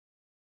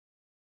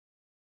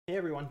Hey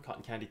everyone,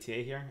 Cotton Candy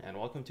TA here, and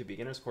welcome to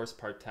Beginner's Course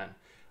Part 10,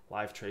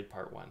 Live Trade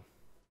Part 1.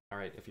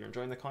 Alright, if you're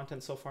enjoying the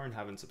content so far and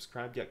haven't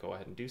subscribed yet, go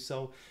ahead and do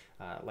so.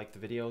 Like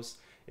the videos.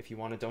 If you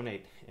want to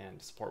donate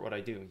and support what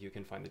I do, you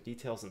can find the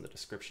details in the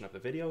description of the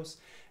videos.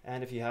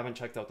 And if you haven't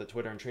checked out the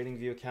Twitter and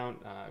TradingView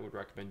account, I would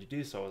recommend you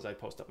do so, as I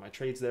post up my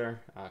trades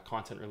there,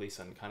 content release,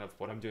 and kind of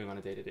what I'm doing on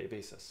a day-to-day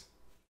basis.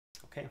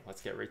 Okay,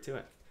 let's get right to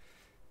it.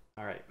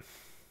 Alright,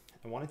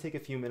 I want to take a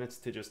few minutes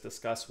to just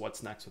discuss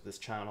what's next with this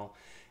channel,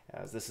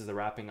 as this is the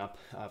wrapping up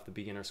of the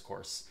beginner's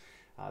course.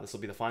 This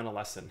will be the final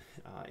lesson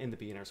in the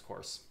beginner's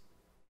course.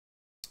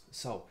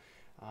 So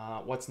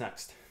what's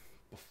next?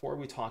 Before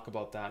we talk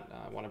about that,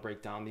 I want to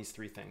break down these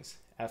three things: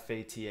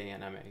 FA, TA,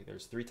 and MA.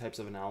 There's three types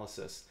of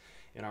analysis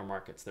in our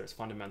markets. There's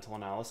fundamental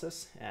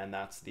analysis, and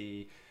that's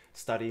the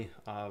study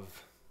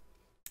of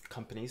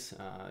companies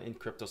in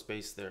crypto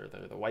space. They're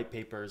the white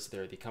papers,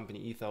 they're the company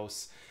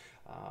ethos.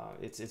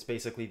 It's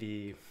basically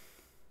the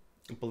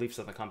beliefs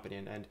of the company,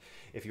 and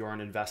if you're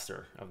an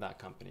investor of that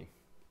company.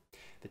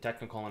 The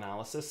technical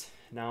analysis.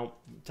 Now,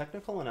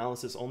 technical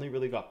analysis only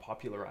really got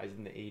popularized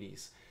in the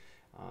 80s.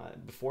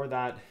 Before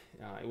that,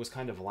 it was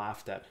kind of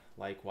laughed at,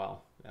 like,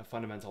 well,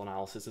 fundamental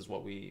analysis is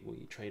what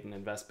we trade and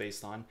invest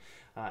based on.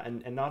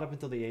 And not up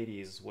until the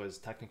 80s was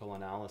technical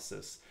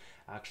analysis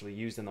actually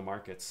used in the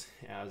markets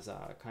as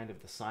kind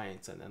of the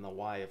science and the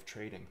why of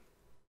trading.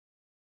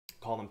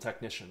 Call them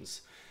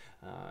technicians.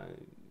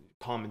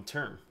 Common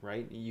term,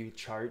 right? You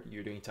chart,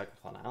 you're doing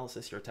technical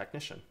analysis, you're a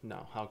technician.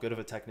 Now, how good of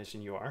a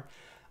technician you are,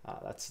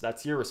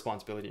 that's your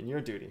responsibility and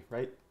your duty,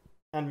 right?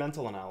 And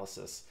mental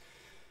analysis.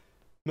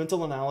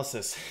 Mental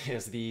analysis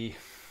is the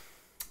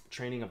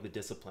training of the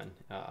discipline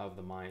of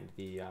the mind,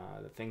 the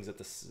things that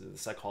the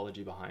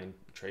psychology behind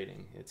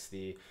trading. It's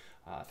the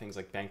things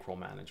like bankroll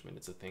management.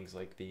 It's the things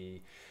like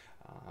the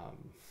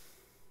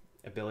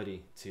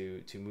ability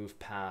to move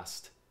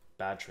past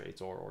bad trades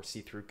or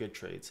see through good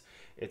trades.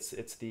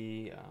 It's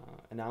the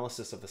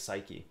analysis of the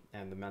psyche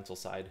and the mental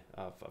side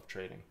of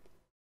trading.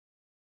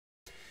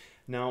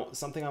 Now,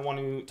 something I want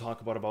to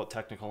talk about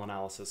technical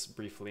analysis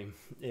briefly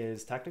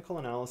is technical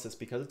analysis,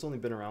 because it's only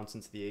been around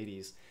since the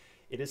 80s,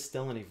 it is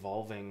still an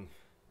evolving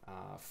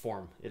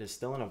form. It is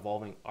still an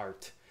evolving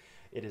art.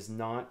 It is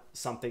not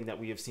something that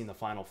we have seen the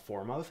final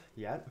form of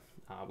yet.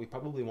 We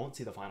probably won't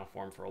see the final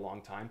form for a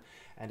long time,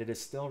 and it is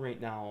still right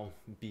now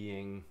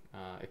being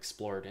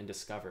explored and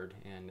discovered.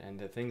 And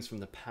the things from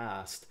the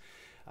past,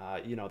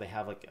 you know, they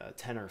have like a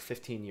 10 or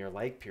 15 year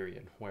lag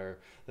period where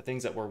the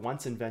things that were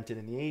once invented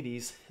in the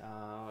 80s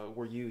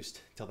were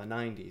used till the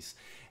 90s,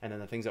 and then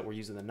the things that were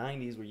used in the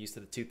 90s were used to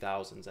the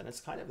 2000s. And it's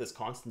kind of this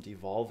constant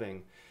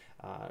evolving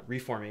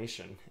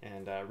reformation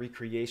and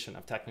recreation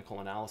of technical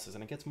analysis,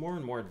 and it gets more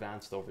and more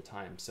advanced over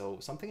time. So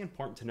something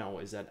important to know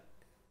is that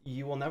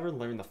you will never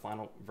learn the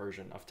final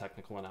version of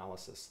technical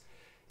analysis.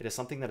 It is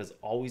something that is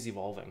always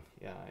evolving.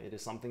 It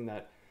is something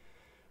that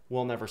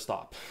will never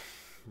stop,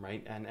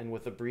 right? And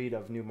with the breed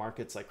of new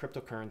markets like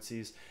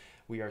cryptocurrencies,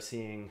 we are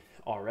seeing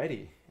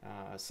already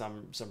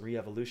some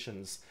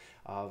re-evolutions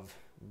of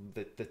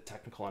the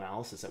technical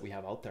analysis that we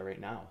have out there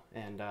right now.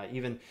 And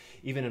even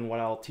in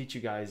what I'll teach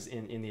you guys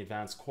in the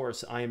advanced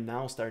course, I am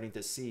now starting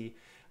to see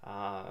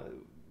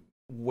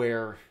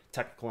where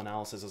technical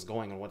analysis is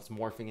going and what it's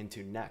morphing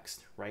into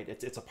next, right?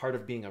 It's a part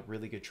of being a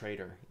really good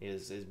trader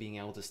is being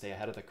able to stay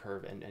ahead of the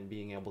curve and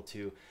being able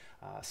to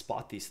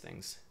spot these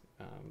things.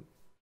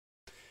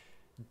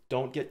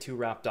 Don't get too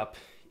wrapped up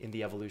in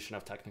the evolution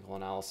of technical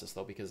analysis,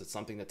 though, because it's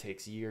something that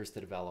takes years to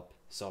develop.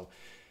 So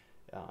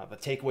the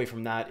takeaway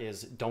from that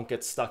is don't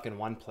get stuck in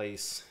one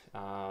place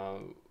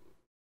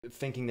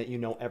thinking that you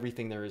know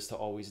everything there is to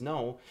always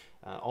know.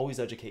 Always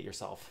educate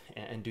yourself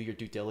and do your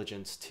due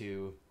diligence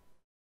to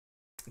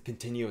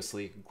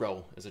continuously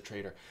grow as a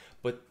trader,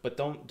 but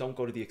don't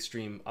go to the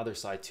extreme other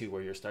side too,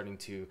 where you're starting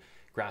to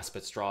grasp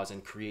at straws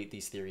and create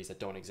these theories that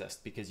don't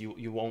exist, because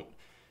you won't,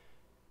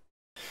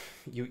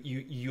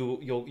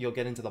 you'll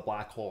get into the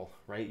black hole,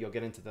 right? You'll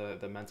get into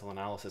the mental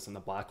analysis and the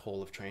black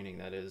hole of training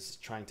that is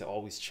trying to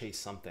always chase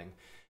something.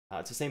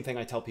 It's the same thing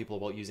I tell people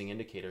about using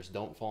indicators.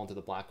 Don't fall into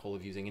the black hole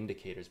of using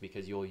indicators,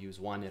 because you'll use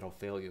one, it'll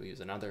fail, you'll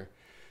use another,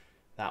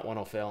 that one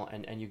will fail,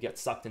 and you get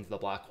sucked into the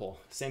black hole.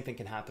 Same thing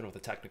can happen with the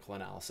technical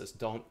analysis.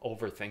 Don't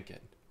overthink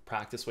it.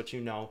 Practice what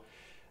you know,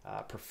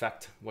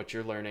 perfect what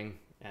you're learning,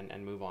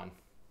 and move on.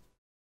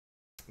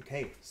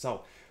 Okay,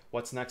 so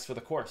what's next for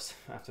the course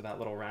after that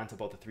little rant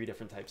about the three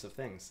different types of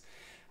things?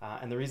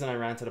 And the reason I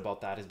ranted about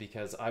that is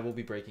because I will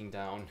be breaking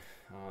down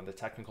the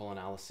technical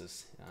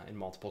analysis in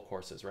multiple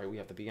courses, right? We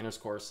have the beginner's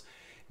course,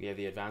 we have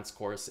the advanced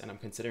course, and I'm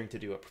considering to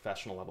do a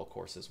professional level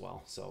course as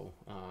well. So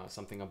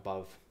something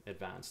above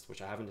advanced,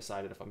 which I haven't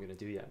decided if I'm going to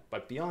do yet.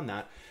 But beyond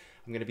that,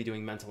 I'm going to be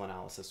doing mental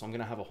analysis. So I'm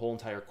going to have a whole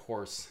entire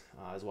course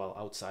as well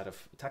outside of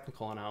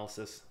technical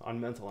analysis on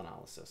mental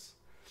analysis.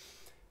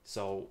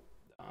 So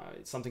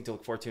it's something to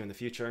look forward to in the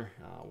future.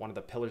 One of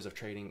the pillars of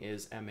trading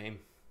is MA,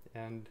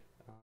 and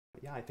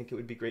yeah, I think it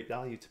would be great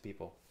value to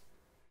people.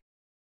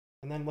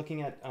 And then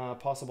looking at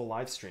possible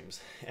live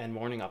streams and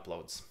morning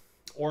uploads.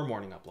 Or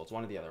morning uploads,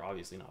 one or the other,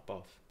 obviously not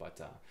both.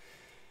 But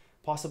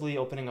possibly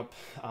opening up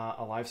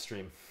a live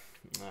stream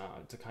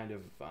to kind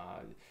of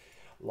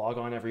log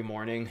on every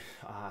morning,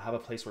 have a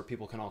place where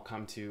people can all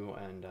come to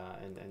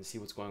and see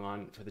what's going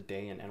on for the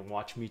day and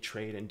watch me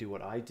trade and do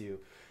what I do.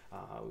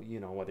 You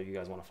know, whether you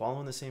guys want to follow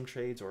in the same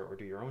trades or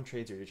do your own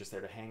trades, or you're just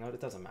there to hang out, it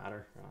doesn't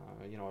matter.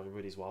 You know,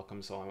 everybody's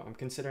welcome. So I'm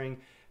considering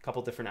a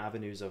couple different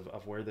avenues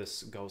of where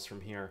this goes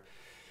from here.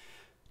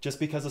 Just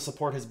because the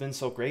support has been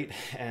so great,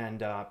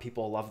 and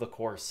people love the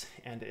course,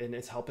 and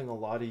it's helping a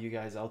lot of you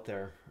guys out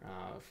there.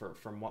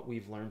 From what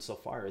we've learned so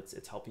far,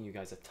 it's helping you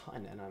guys a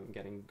ton, and I'm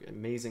getting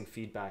amazing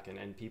feedback,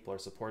 and people are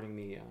supporting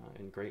me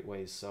in great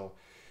ways. So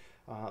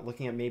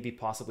looking at maybe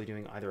possibly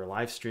doing either a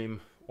live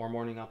stream or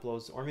morning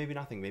uploads, or maybe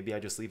nothing. Maybe I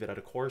just leave it at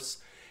a course,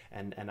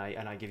 and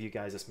I give you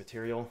guys this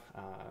material,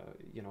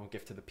 you know,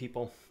 gift to the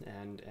people,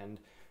 and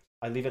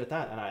I leave it at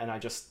that, and I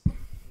just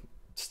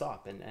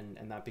stop,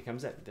 and that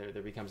becomes it.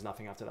 There becomes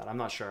nothing after that. I'm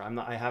not sure.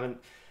 I haven't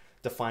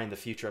defined the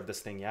future of this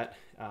thing yet,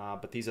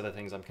 but these are the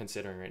things I'm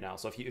considering right now.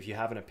 So if you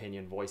have an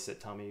opinion, voice it.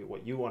 Tell me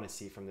what you want to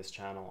see from this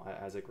channel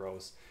as it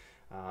grows.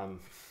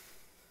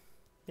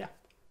 Yeah.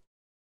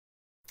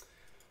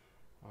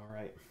 All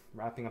right,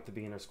 wrapping up the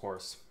beginner's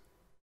course.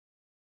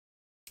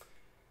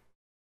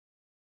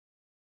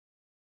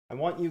 I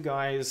want you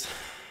guys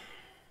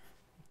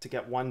to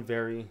get one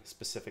very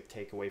specific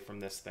takeaway from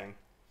this thing.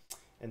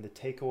 And the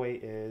takeaway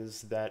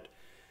is that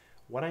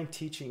what I'm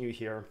teaching you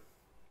here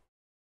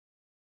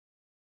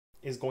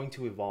is going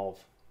to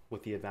evolve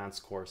with the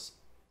advanced course.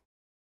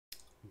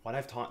 What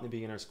I've taught in the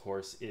beginner's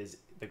course is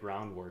the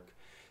groundwork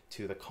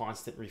to the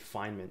constant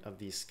refinement of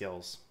these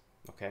skills,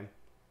 okay?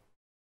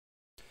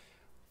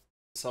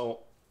 So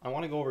I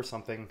want to go over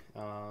something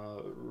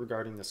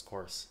regarding this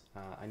course.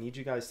 I need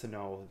you guys to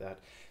know that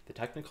the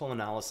technical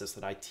analysis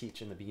that I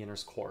teach in the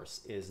beginner's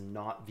course is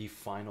not the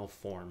final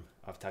form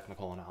of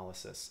technical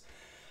analysis.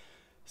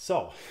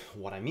 So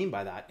what I mean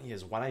by that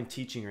is what I'm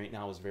teaching right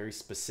now is very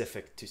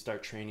specific to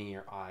start training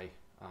your eye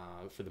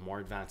for the more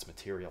advanced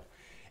material.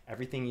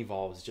 Everything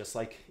evolves, just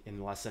like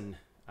in lesson,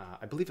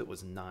 I believe it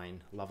was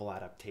 9, level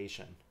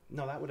adaptation.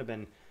 No, that would have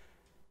been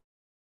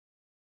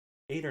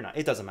 8 or 9.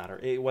 It doesn't matter.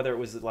 Whether it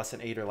was lesson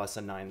 8 or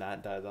lesson 9,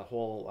 that the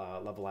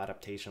whole level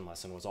adaptation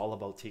lesson was all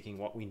about taking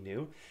what we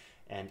knew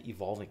and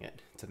evolving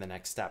it to the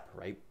next step,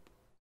 right?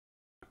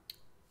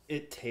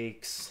 It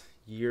takes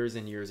years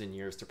and years and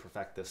years to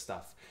perfect this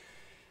stuff.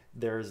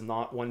 There's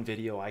not one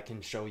video I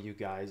can show you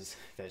guys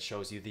that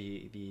shows you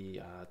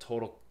the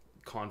total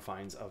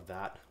confines of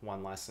that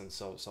one lesson.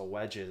 So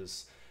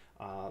wedges,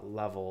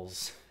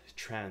 levels,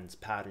 trends,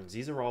 patterns,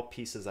 these are all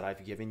pieces that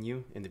I've given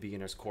you in the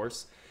beginner's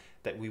course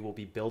that we will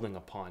be building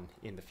upon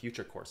in the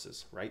future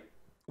courses, right?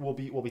 We'll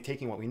be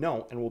taking what we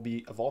know and we'll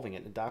be evolving it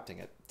and adapting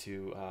it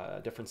to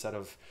a different set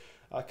of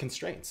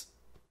constraints.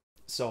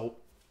 So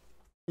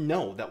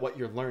know that what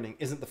you're learning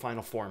isn't the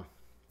final form.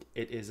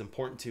 It is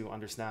important to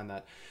understand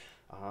that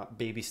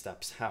baby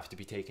steps have to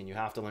be taken. You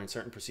have to learn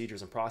certain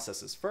procedures and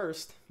processes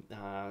first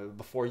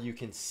before you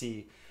can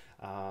see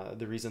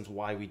the reasons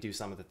why we do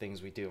some of the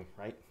things we do,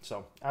 right?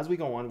 So as we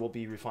go on, we'll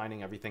be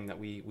refining everything that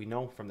we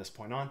know from this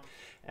point on,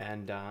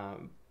 and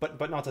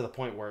but not to the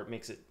point where it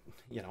makes it,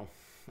 you know,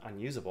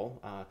 unusable,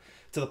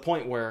 to the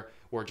point where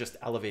we're just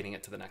elevating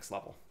it to the next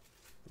level,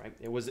 right?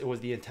 It was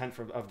the intent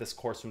of this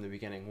course from the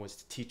beginning, was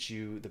to teach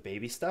you the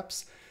baby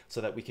steps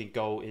so that we can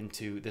go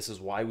into, this is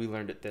why we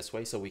learned it this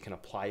way, so we can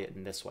apply it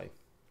in this way.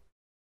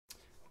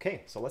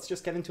 Okay, so let's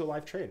just get into a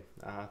live trade.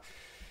 I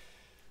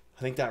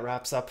think that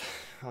wraps up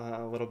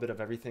a little bit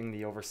of everything,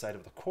 the oversight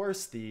of the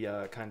course,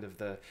 the kind of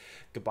the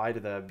goodbye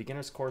to the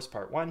beginner's course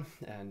part 1,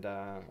 and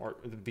or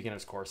the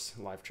beginner's course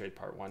live trade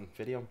part 1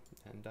 video.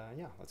 And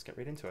yeah, let's get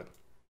right into it.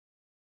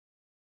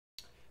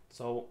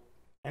 So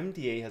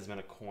MDA has been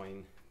a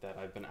coin that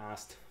I've been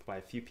asked by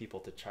a few people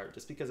to chart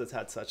just because it's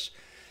had such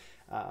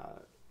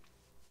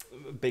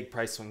big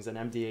price swings, and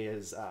MDA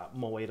is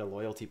Moeda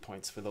loyalty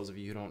points. For those of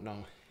you who don't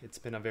know, it's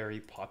been a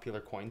very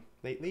popular coin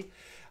lately.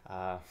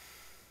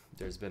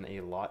 There's been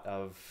a lot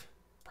of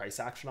price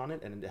action on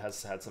it, and it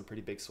has had some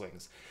pretty big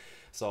swings.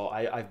 So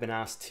I've been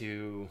asked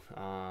to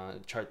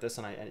chart this,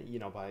 and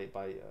by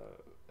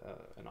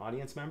an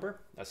audience member,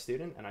 a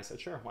student, and I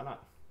said, sure, why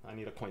not? I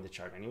need a coin to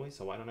chart anyway,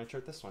 so why don't I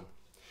chart this one?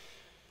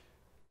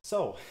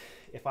 So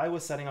if I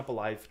was setting up a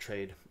live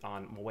trade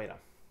on Moeda,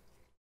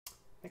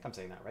 I think I'm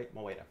saying that right,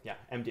 Moeda, yeah,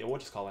 MDA, we'll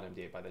just call it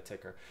MDA by the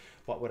ticker.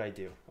 What would I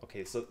do?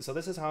 Okay, so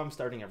this is how I'm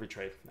starting every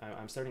trade.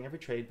 I'm starting every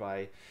trade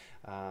by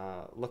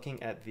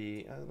looking at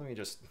the, let me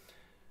just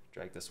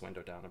drag this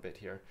window down a bit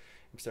here.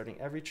 I'm starting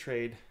every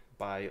trade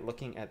by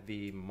looking at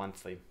the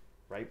monthly,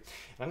 right?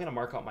 And I'm gonna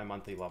mark out my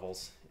monthly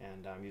levels,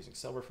 and I'm using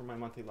silver for my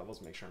monthly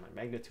levels, make sure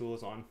my magnet tool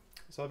is on.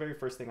 So the very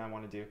first thing I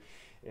wanna do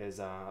is,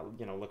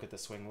 look at the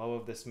swing low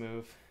of this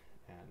move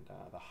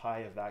and the high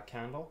of that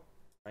candle,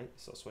 right?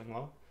 So swing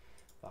low,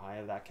 the high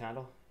of that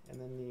candle, and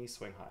then the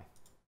swing high,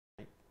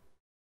 right?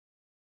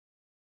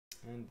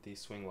 And the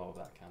swing low of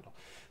that candle.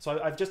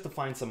 So I've just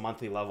defined some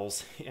monthly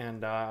levels,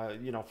 and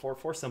for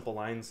 4 simple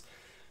lines,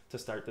 to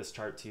start this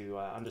chart to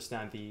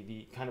understand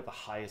the kind of the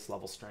highest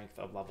level strength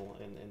of level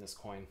in this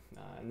coin.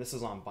 And this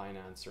is on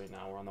Binance right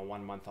now. We're on the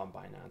 1 month on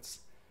Binance.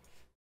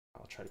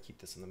 I'll try to keep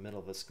this in the middle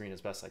of the screen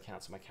as best I can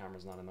so my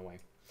camera's not in the way.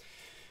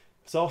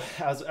 So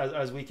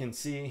as we can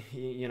see,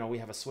 you know, we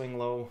have a swing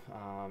low,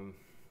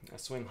 a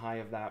swing high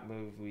of that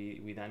move.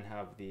 We then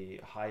have the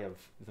high of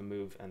the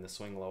move and the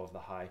swing low of the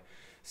high.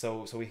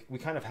 So we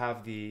kind of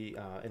have the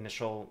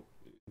initial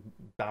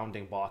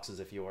bounding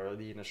boxes, if you will, or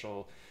the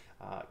initial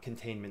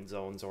containment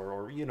zones,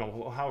 or you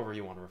know, however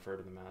you want to refer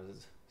to them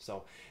as.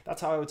 So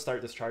that's how I would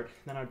start this chart.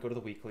 Then I'd go to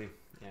the weekly,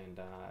 and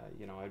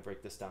you know, I'd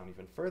break this down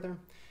even further.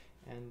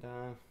 And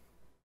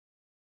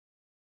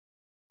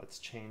let's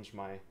change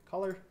my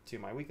color to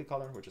my weekly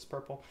color, which is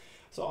purple.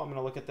 So I'm going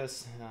to look at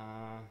this.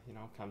 You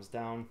know, comes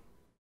down.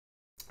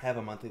 I have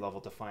a monthly level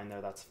defined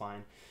there. That's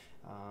fine.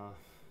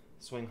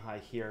 Swing high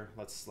here.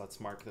 Let's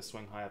mark the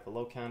swing high of the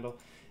low candle,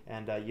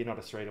 and you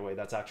notice right away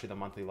that's actually the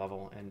monthly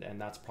level, and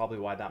that's probably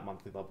why that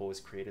monthly level was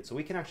created. So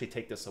we can actually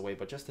take this away,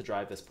 but just to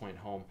drive this point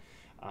home,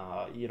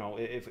 you know,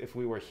 if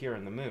we were here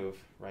in the move,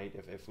 right?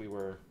 If we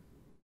were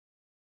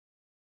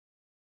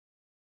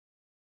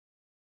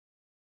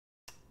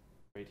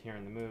right here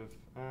in the move,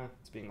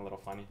 it's being a little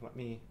funny. Let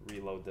me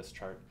reload this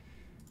chart.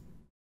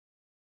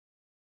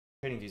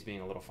 TradingView is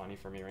being a little funny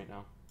for me right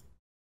now.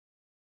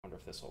 I wonder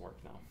if this will work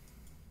now.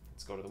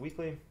 Let's go to the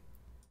weekly.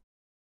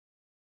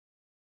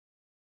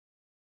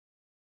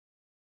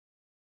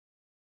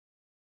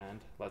 And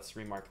let's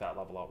remark that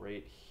level out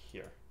right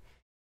here.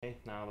 Okay,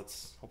 now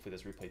let's, hopefully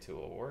this replay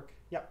tool will work.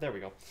 Yep, there we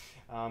go.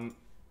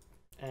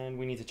 And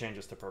we need to change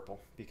this to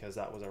purple because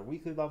that was our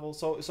weekly level.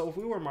 So if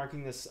we were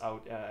marking this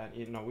out,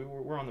 you know,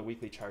 we're on the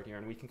weekly chart here,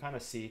 and we can kind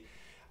of see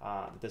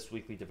that this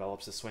weekly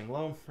develops a swing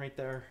low right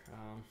there.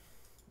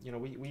 You know,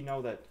 we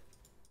know that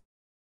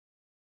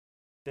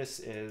this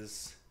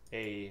is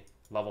a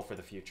level for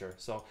the future.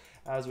 So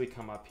as we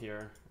come up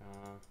here,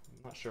 I'm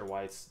not sure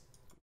why it's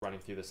running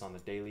through this on the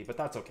daily, but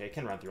that's okay. It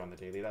can run through on the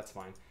daily. That's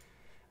fine.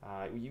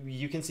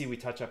 You can see we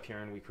touch up here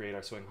and we create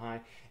our swing high,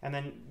 and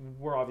then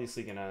we're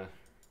obviously gonna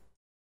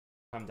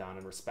come down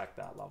and respect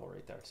that level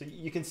right there. So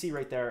you can see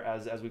right there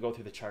as we go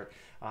through the chart,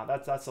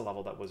 that's the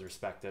level that was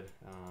respected.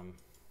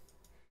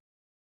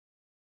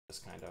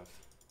 Just kind of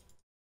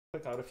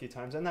click out a few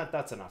times, and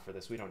that's enough for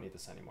this. We don't need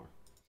this anymore.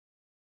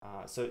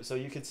 So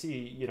you could see,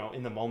 you know,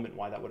 in the moment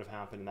why that would have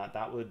happened, and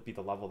that would be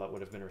the level that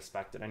would have been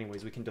respected.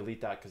 Anyways, we can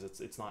delete that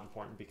because it's not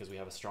important, because we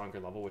have a stronger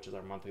level, which is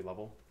our monthly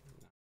level.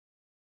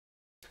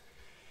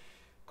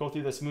 Go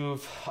through this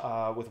move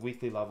with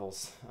weekly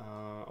levels.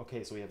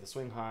 Okay, so we have the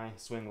swing high,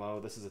 swing low.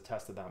 This is a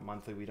test of that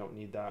monthly. We don't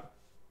need that.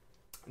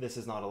 This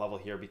is not a level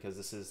here because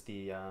this is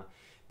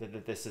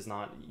this is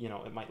not, you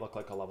know, it might look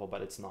like a level,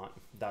 but it's not.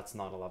 That's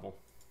not a level.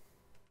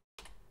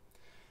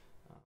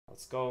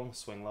 Let's go.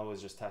 Swing low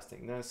is just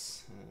testing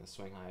this.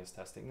 Swing high is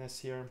testing this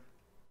here.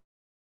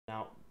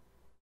 Now,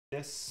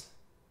 this,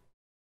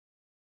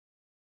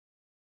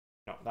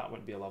 no, that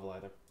wouldn't be a level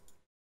either.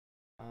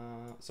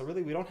 So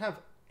really, we don't have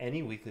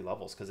any weekly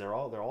levels because they're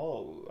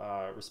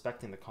all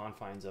respecting the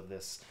confines of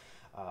this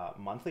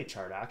monthly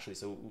chart actually.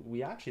 So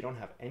we actually don't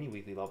have any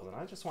weekly levels, and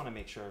I just want to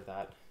make sure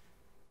that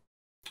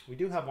we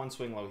do have one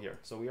swing low here.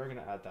 So we are going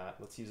to add that.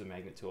 Let's use a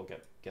magnet tool,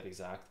 get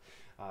exact.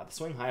 The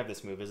swing high of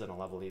this move isn't a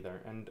level either.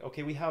 And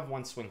okay, we have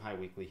one swing high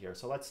weekly here.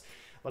 So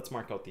let's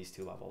mark out these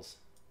two levels.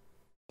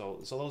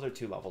 So those are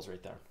two levels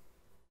right there.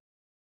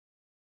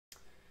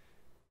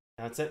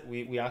 And that's it.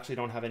 We actually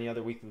don't have any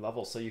other weekly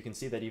levels. So you can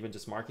see that even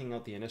just marking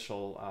out the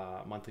initial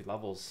monthly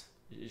levels,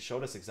 it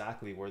showed us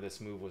exactly where this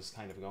move was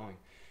kind of going.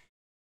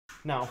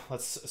 Now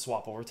let's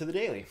swap over to the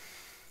daily,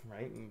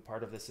 right? And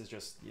part of this is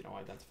just, you know,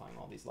 identifying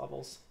all these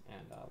levels,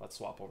 and let's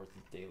swap over to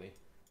the daily.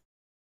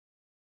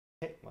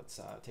 Okay, let's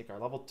take our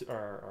level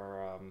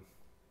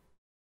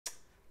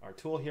our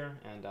tool here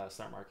and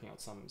start marking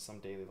out some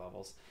daily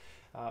levels.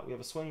 We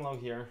have a swing low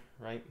here,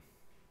 right?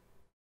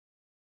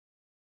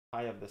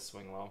 High of this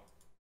swing low.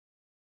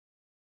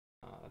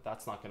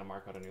 That's not going to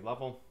mark out a new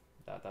level.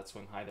 That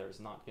swing high there is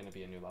not going to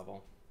be a new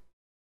level.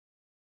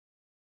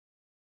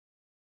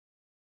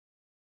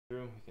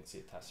 Through, you can see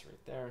a test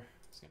right there.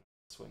 It's going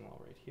to swing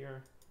low right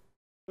here.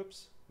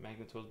 Oops,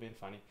 magnet tool is being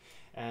funny.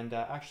 And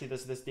actually,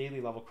 this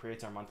daily level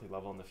creates our monthly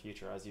level in the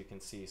future, as you can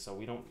see. So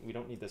we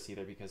don't need this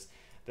either, because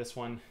this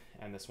one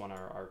and this one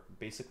are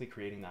basically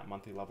creating that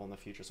monthly level in the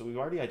future. So we've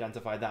already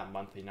identified that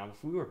monthly. Now,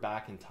 if we were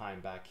back in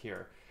time back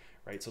here,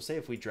 right? So say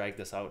if we drag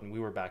this out and we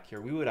were back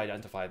here, we would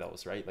identify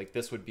those, right? Like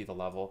this would be the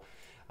level,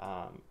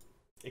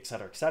 et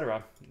cetera, et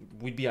cetera.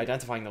 We'd be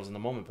identifying those in the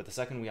moment. But the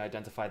second we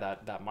identify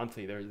that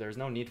monthly, there's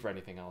no need for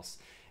anything else.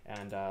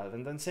 And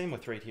then same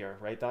with right here,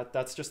 right?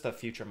 That's just the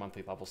future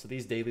monthly level. So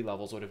these daily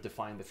levels would have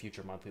defined the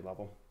future monthly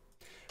level.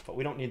 But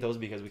we don't need those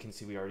because we can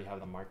see we already have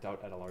them marked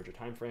out at a larger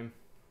time frame.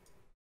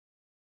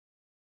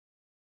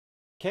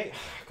 Okay,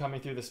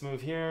 coming through this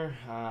move here.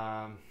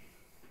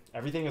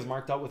 Everything is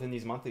marked out within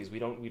these monthlies. We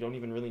don't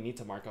even really need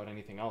to mark out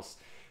anything else.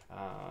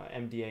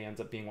 MDA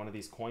ends up being one of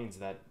these coins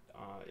that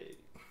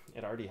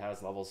it already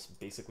has levels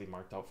basically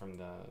marked out from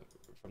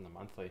the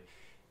monthly.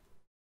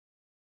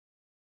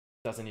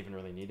 Doesn't even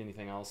really need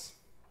anything else.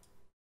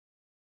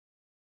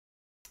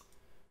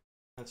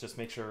 Let's just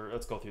make sure,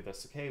 let's go through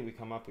this. Okay, we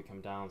come up, we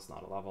come down, it's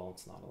not a level,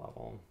 it's not a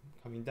level.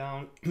 Coming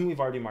down, we've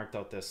already marked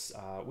out this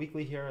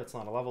weekly here, it's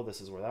not a level,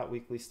 this is where that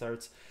weekly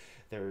starts.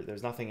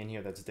 There's nothing in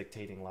here that's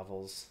dictating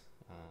levels.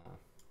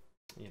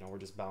 You know, we're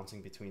just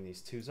bouncing between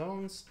these two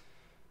zones.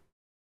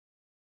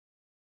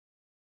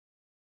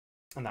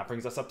 And that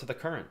brings us up to the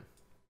current.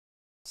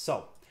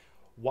 So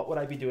what would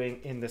I be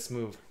doing in this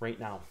move right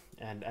now?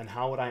 And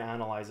how would I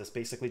analyze this?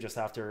 Basically just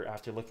after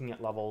looking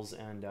at levels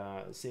and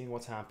seeing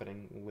what's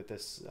happening with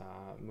this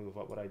move,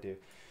 what would I do?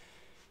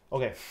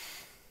 Okay,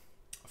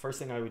 first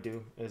thing I would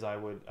do is I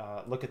would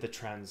look at the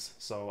trends.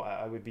 So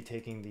I would be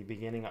taking the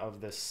beginning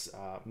of this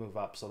move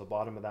up, so the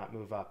bottom of that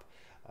move up,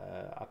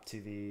 up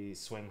to the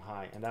swing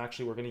high. And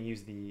actually we're going to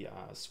use the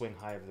swing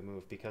high of the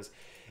move, because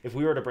if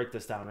we were to break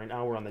this down, right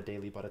now we're on the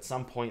daily, but at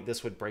some point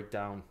this would break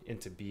down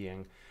into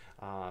being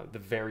the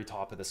very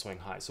top of the swing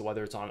high. So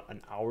whether it's on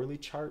an hourly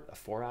chart, a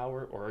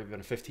 4-hour, or even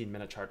a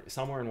 15-minute chart,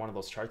 somewhere in one of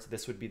those charts,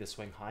 this would be the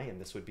swing high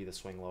and this would be the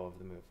swing low of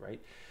the move, right?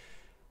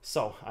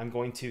 So I'm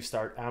going to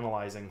start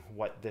analyzing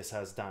what this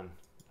has done.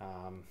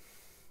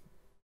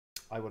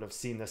 I would have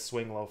seen this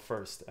swing low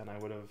first, and I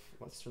would have,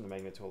 let's turn the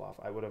magnet tool off.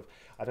 I would have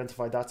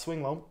identified that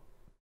swing low,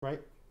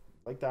 right?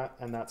 Like that,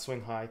 and that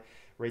swing high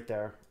right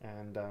there.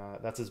 And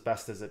that's as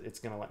best as it's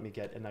gonna let me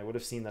get. And I would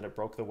have seen that it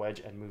broke the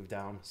wedge and moved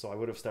down. So I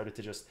would have started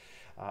to just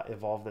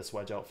evolve this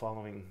wedge out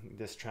following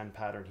this trend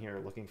pattern here,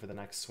 looking for the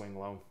next swing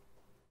low,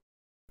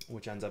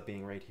 which ends up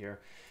being right here.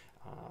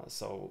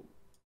 So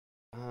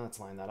let's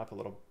line that up a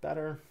little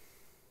better.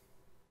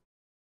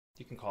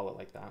 You can call it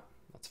like that,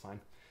 that's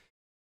fine.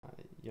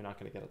 You're not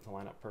going to get it to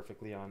line up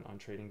perfectly on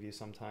TradingView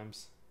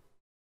sometimes.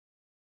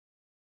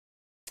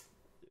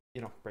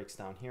 You know, breaks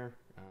down here.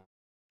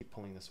 Keep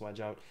pulling this wedge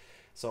out.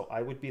 So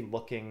I would be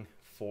looking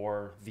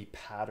for the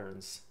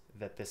patterns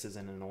that this is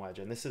in a wedge,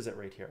 and this is it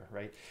right here,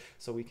 right?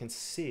 So we can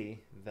see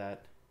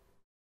that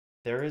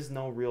there is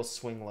no real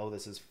swing low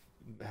this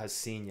has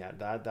seen yet.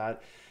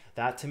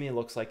 That to me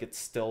looks like it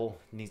still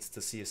needs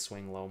to see a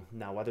swing low.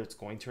 Now, whether it's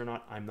going to or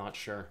not, I'm not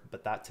sure,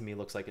 but that to me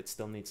looks like it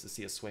still needs to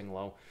see a swing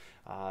low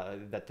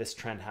that this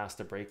trend has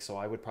to break. So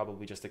I would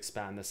probably just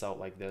expand this out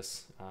like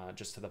this,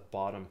 just to the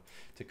bottom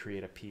to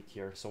create a peak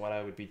here. So what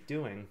I would be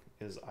doing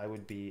is I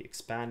would be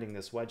expanding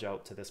this wedge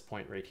out to this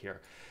point right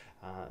here.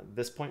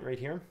 This point right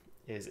here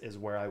is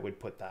where I would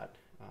put that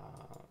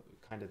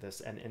kind of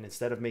this, and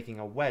instead of making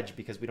a wedge,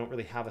 because we don't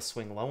really have a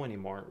swing low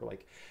anymore, we're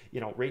like,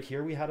 you know, right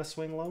here we had a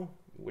swing low,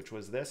 which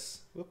was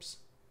this, whoops,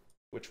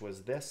 which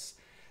was this.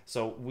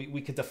 So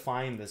we could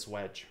define this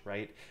wedge,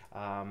 right?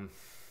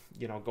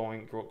 You know,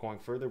 going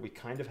further, we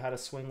kind of had a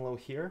swing low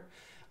here,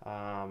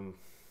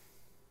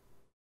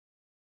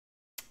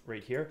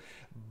 right here,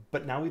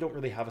 but now we don't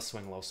really have a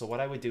swing low. So what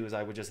I would do is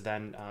I would just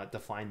then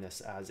define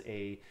this as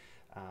a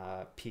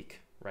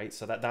peak, right?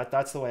 So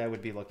that's the way I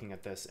would be looking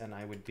at this, and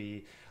I would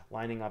be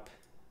lining up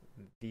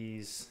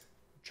these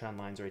trend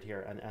lines right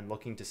here and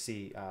looking to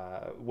see,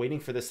 waiting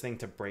for this thing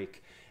to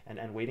break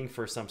and waiting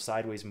for some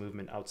sideways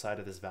movement outside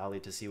of this valley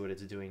to see what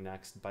it's doing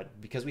next.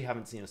 But because we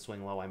haven't seen a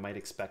swing low, I might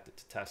expect it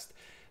to test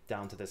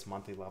down to this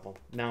monthly level.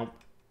 Now,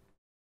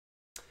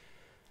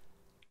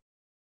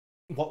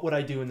 what would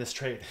I do in this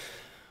trade?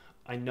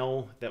 I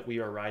know that we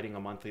are riding a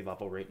monthly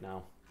level right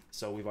now.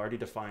 So we've already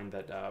defined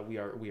that we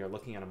are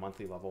looking at a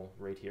monthly level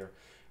right here.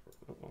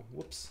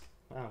 Whoops.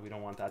 We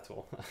don't want that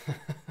tool.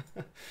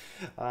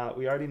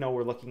 We already know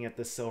we're looking at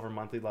this silver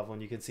monthly level,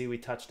 and you can see we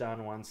touched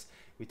down once,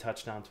 we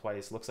touched down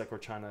twice. Looks like we're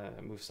trying to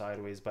move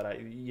sideways, but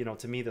you know,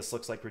 to me this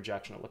looks like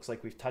rejection. It looks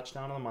like we've touched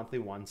down on the monthly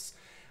once.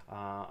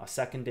 A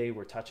second day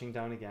we're touching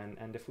down again,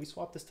 and if we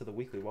swap this to the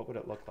weekly, what would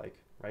it look like,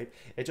 right?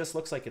 It just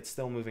looks like it's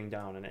still moving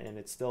down, and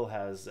it still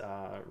has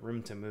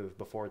room to move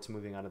before it's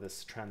moving out of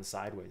this trend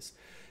sideways.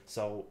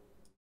 So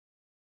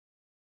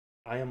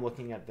I am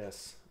looking at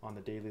this on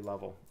the daily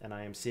level, and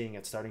I am seeing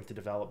it starting to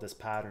develop this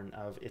pattern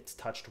of it's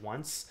touched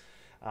once.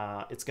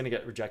 It's going to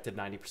get rejected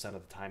 90%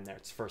 of the time there.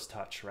 It's first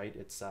touch, right?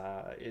 It's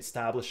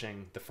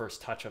establishing the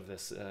first touch of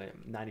this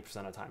 90%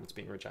 of the time it's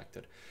being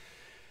rejected.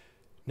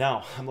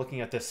 Now, I'm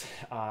looking at this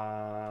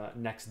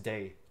next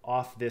day.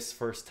 Off this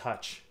first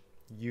touch,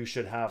 you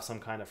should have some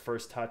kind of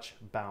first touch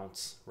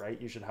bounce, right?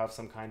 You should have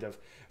some kind of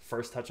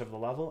first touch of the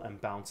level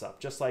and bounce up,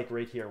 just like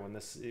right here when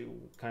this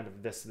kind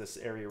of this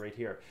area right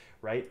here,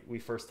 right? We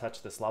first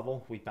touch this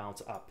level, we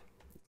bounce up.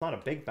 It's not a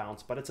big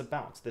bounce, but it's a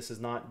bounce. This is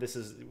not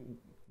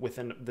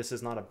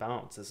a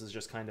bounce. This is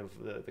just kind of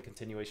the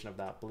continuation of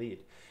that bleed,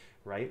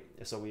 right?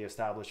 So we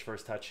establish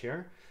first touch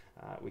here.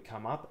 We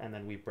come up and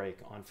then we break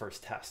on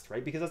first test,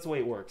 right? Because that's the way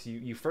it works.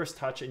 You first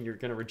touch and you're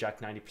going to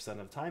reject 90% of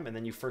the time, and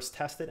then you first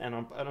test it, and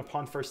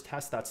upon first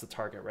test, that's the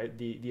target, right?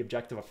 The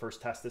objective of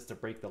first test is to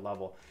break the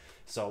level.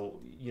 So,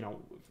 you know,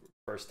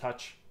 first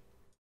touch,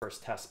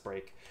 first test,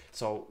 break.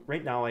 So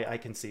right now I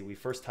can see we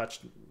first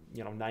touched,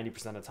 you know,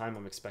 90% of the time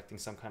I'm expecting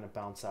some kind of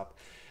bounce up.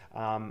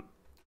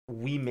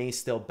 We may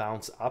still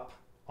bounce up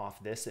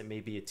off this. It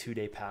may be a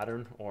 2-day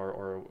pattern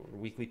or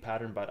weekly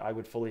pattern, but I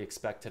would fully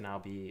expect to now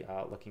be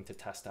looking to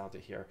test out to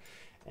here.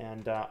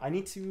 And I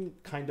need to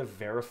kind of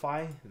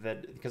verify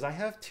that, because I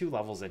have 2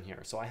 levels in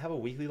here. So I have a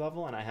weekly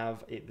level and I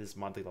have this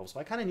monthly level. So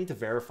I kind of need to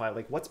verify,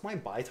 like, what's my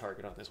buy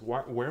target on this?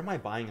 Where am I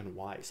buying and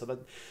why? So the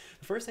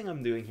first thing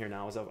I'm doing here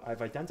now is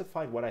I've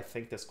identified what I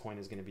think this coin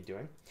is going to be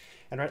doing.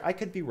 And right, I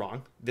could be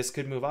wrong. This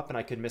could move up and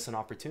I could miss an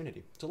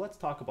opportunity. So let's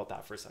talk about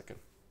that for a second.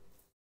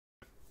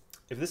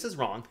 If this is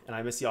wrong and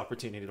I miss the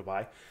opportunity to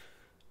buy,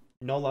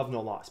 no love,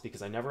 no loss,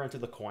 because I never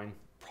entered the coin.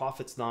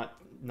 Profits not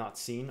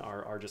seen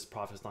are just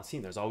profits not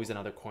seen. There's always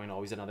another coin,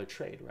 always another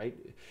trade, right?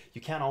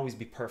 You can't always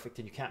be perfect,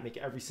 and you can't make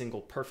every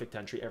single perfect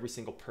entry, every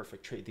single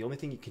perfect trade. The only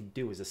thing you can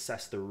do is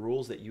assess the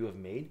rules that you have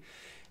made.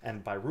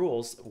 And by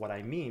rules, what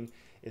I mean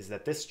is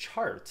that this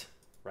chart,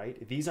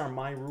 right? These are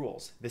my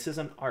rules. This is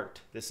an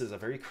art. This is a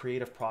very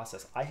creative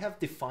process. I have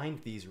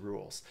defined these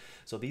rules.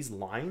 So these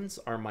lines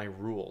are my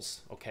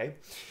rules, okay?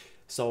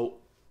 So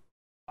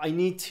I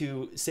need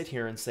to sit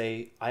here and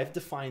say, I've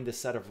defined this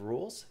set of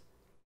rules.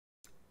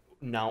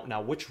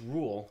 Now, which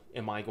rule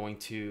am I going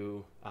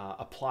to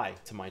apply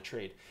to my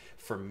trade?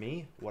 For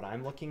me, what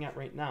I'm looking at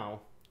right now,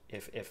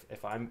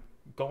 if I'm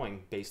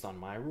going based on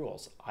my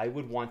rules, I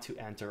would want to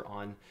enter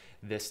on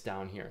this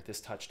down here, this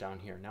touch down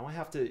here. Now I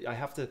have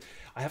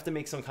to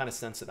make some kind of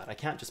sense of that. I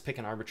can't just pick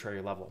an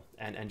arbitrary level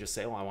and just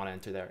say, oh, I want to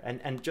enter there.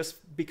 And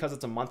just because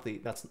it's a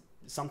monthly,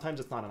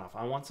 sometimes it's not enough.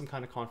 I want some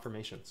kind of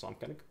confirmation. So I'm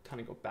going to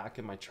kind of go back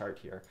in my chart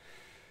here,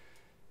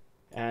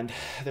 and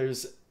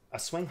there's a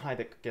swing high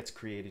that gets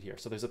created here.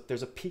 So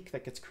there's a peak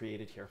that gets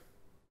created here.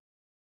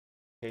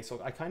 Okay,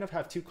 so I kind of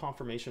have 2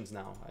 confirmations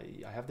now.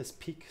 I have this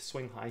peak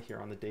swing high here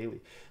on the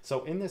daily.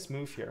 So in this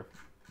move here,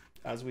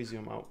 as we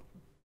zoom out,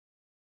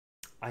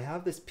 I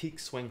have this peak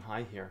swing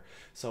high here.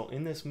 So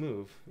in this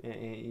move,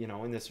 you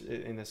know, in this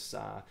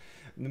the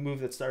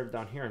move that started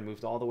down here and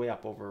moved all the way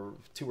up over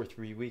 2 or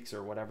 3 weeks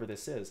or whatever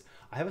this is,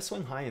 I have a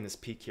swing high in this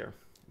peak here.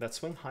 That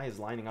swing high is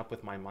lining up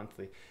with my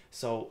monthly.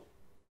 So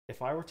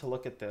if I were to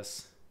look at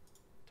this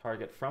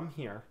target from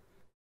here,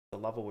 the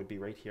level would be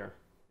right here,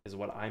 is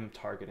what I'm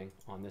targeting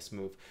on this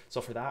move.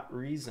 So for that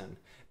reason,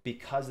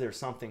 because there's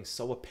something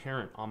so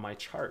apparent on my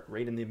chart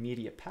right in the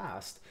immediate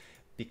past,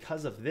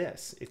 because of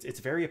this, it's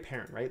very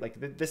apparent, right?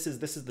 Like this is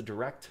the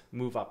direct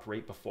move up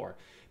right before.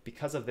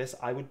 Because of this,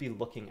 I would be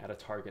looking at a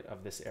target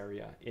of this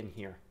area in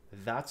here.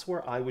 That's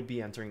where I would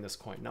be entering this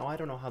coin. Now, I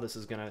don't know how this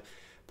is gonna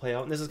play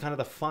out, and this is kind of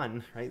the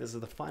fun, right? This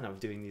is the fun of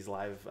doing these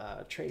live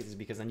trades,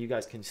 because then you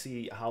guys can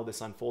see how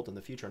this unfolds in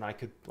the future. And I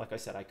could, like I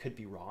said, I could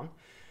be wrong,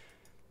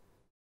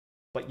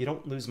 but you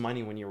don't lose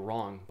money when you're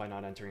wrong by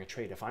not entering a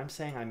trade. If I'm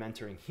saying I'm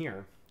entering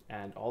here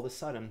and all of a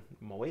sudden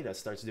Moeda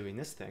starts doing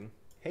this thing,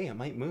 hey, it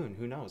might moon,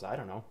 who knows? I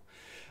don't know.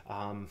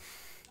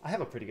 I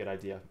have a pretty good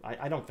idea.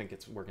 I don't think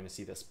we're going to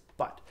see this,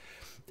 but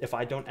if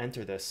I don't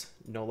enter this,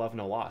 no love,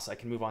 no loss, I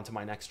can move on to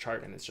my next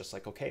chart, and it's just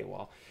like, okay,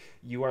 well,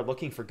 you are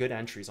looking for good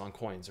entries on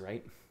coins,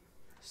 right?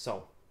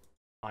 So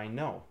I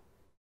know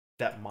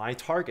that my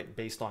target,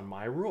 based on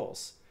my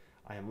rules,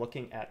 I am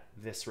looking at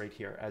this right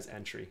here as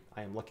entry.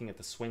 I am looking at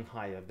the swing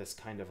high of this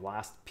kind of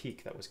last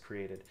peak that was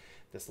created.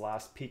 This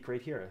last peak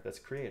right here that's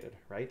created,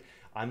 right?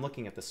 I'm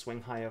looking at the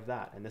swing high of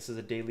that, and this is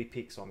a daily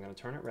peak, so I'm going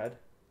to turn it red,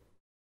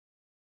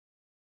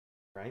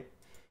 right?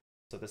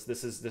 So this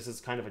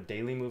is kind of a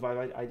daily move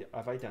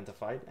I've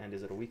identified. And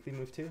is it a weekly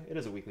move too? It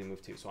is a weekly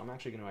move too. So I'm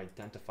actually going to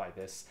identify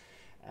this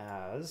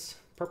as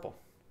purple.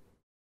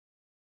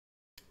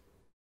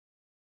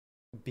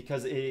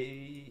 Because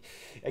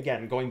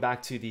again, going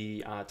back to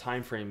the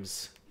time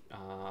frames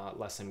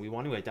lesson, we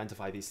want to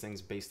identify these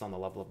things based on the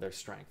level of their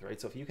strength, right?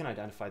 So if you can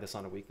identify this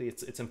on a weekly,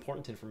 it's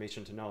important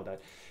information to know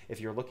that if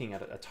you're looking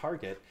at a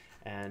target,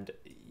 and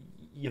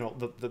you know,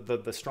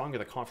 the stronger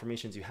the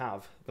confirmations you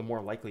have, the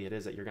more likely it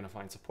is that you're going to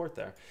find support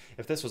there.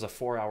 If this was a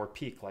 4-hour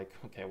peak, like,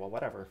 okay, well,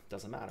 whatever,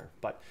 doesn't matter.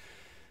 But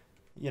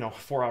you know,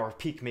 4-hour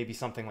peak may be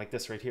something like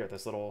this right here,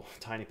 this little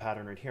tiny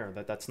pattern right here.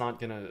 That's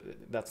not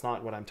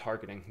what I'm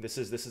targeting. This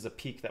is a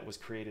peak that was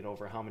created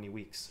over how many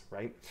weeks,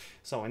 right?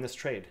 So in this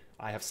trade,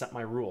 I have set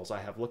my rules.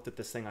 I have looked at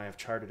this thing. I have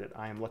charted it.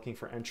 I am looking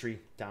for entry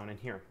down in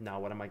here. Now,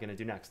 what am I going to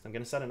do next? I'm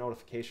going to set a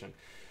notification.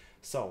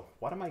 So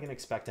what am I going to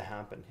expect to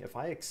happen? If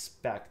I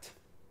expect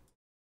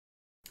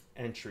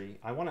entry,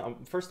 I want to,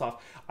 first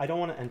off, I don't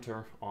want to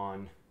enter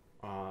on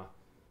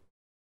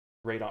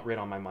right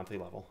on my monthly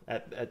level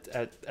at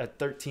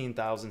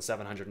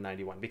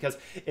 13,791, because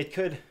it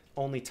could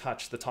only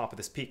touch the top of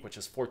this peak, which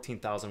is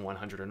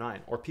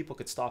 14,109, or people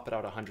could stop it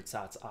out 100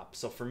 sats up.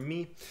 So for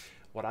me,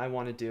 what I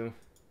want to do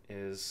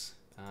is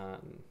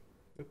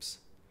oops,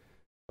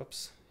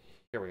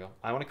 here we go.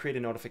 I want to create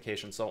a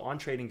notification. So on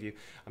TradingView,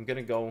 I'm going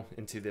to go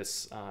into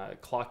this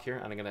clock here,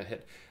 and I'm going to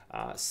hit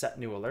set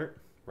new alert,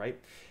 right?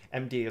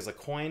 MD is a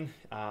coin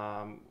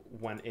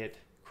when it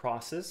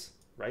crosses,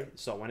 right?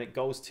 So when it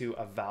goes to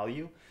a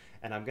value,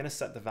 and I'm going to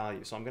set the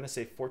value. So I'm going to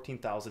say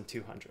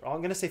 14,200. I'm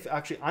going to say,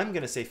 actually, I'm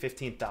going to say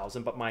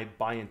 15,000, but my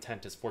buy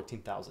intent is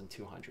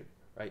 14,200,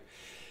 right?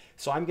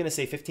 So I'm going to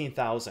say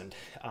 15,000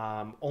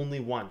 only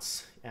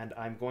once, and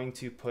I'm going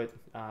to put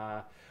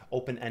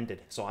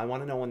open-ended. So I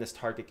want to know when this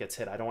target gets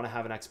hit. I don't want to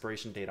have an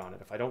expiration date on it.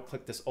 If I don't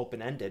click this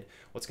open-ended,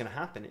 what's going to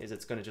happen is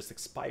it's going to just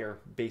expire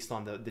based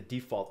on the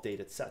default date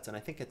it sets. And I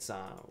think it's,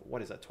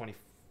 what is that,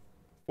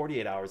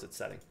 48 hours it's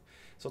setting.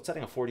 So it's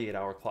setting a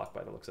 48-hour clock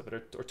by the looks of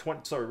it, or 20,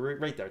 sorry,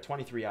 right there,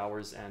 23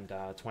 hours and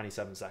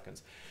 27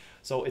 seconds.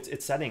 So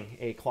it's setting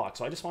a clock.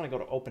 So I just want to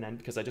go to open end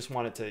because I just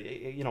want it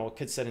to, you know, it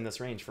could sit in this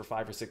range for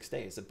 5 or 6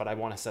 days, but I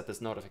want to set this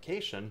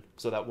notification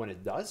so that when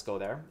it does go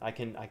there, I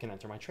can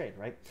enter my trade,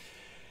 right?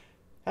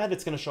 And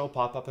it's going to show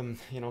pop up and,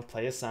 you know,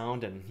 play a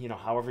sound, and, you know,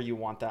 however you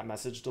want that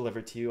message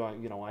delivered to you.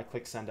 You know, I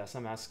click send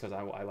SMS because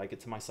I like it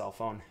to my cell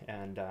phone,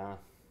 and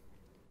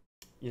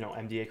you know,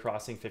 MDA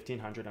crossing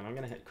 1500, and I'm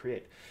going to hit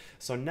create.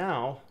 So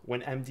now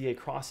when MDA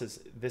crosses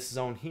this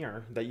zone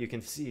here that you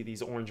can see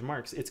these orange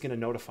marks, it's going to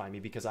notify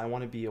me because I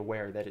want to be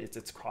aware that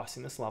it's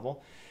crossing this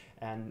level.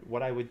 And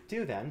what I would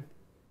do then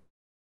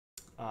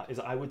is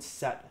I would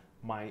set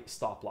my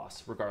stop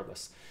loss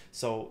regardless.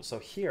 So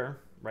here,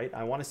 right,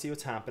 I want to see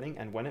what's happening,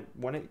 and when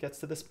it gets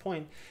to this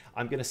point,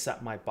 I'm going to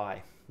set my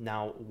buy.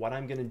 Now what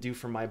I'm going to do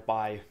for my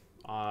buy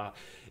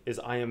is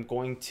I am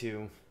going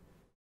to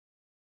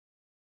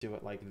do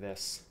it like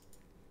this.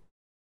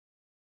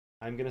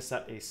 I'm going to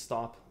set a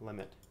stop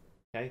limit.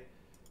 Okay.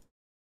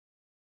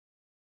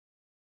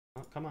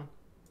 Oh, come on.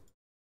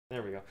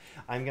 There we go.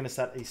 I'm going to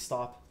set a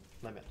stop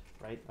limit,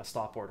 right? A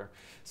stop order.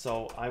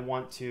 So I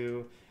want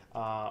to,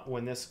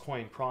 when this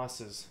coin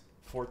crosses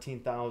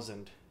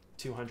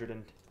 14,200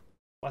 and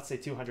let's say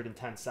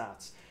 210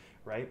 sats,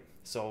 right?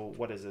 So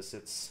what is this?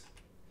 It's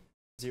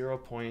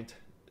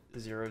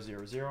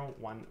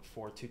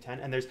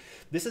 0.000142210, and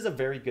this is a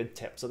very good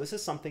tip. So this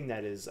is something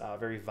that is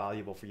very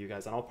valuable for you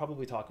guys, and I'll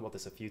probably talk about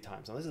this a few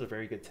times. Now this is a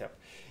very good tip.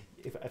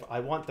 If I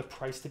want the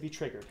price to be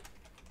triggered,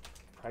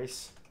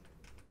 price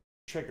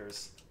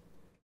triggers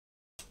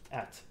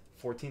at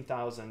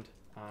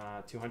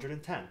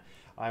 14,210.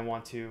 I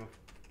want to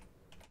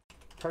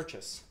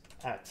purchase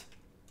at,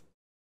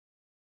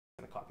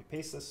 I'm going to copy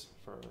paste this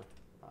for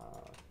a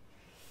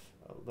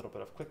little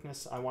bit of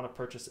quickness. I want to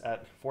purchase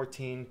at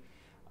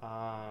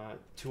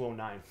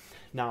 14,209.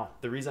 Now,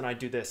 the reason I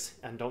do this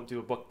and don't do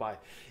a book buy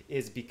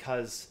is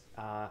because,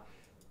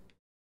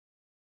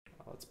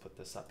 let's put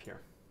this up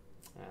here,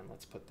 and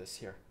let's put this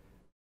here.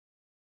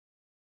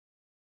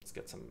 Let's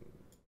get a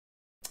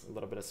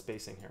little bit of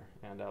spacing here,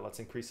 and let's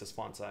increase this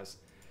font size.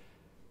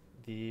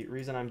 The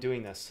reason I'm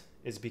doing this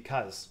is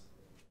because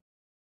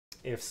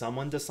if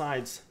someone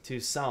decides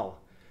to sell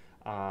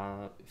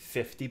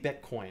 50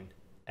 Bitcoin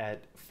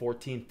at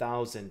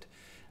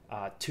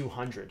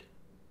 14,200,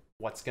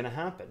 what's going to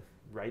happen,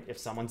 right? If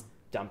someone's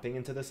dumping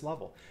into this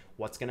level,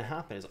 what's going to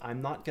happen is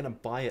I'm not going to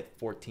buy at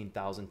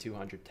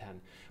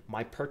 14,210.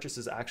 My purchase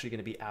is actually going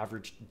to be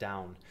averaged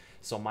down.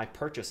 So my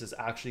purchase is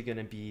actually going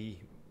to be,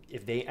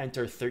 if they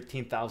enter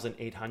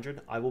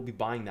 13,800, I will be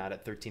buying that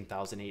at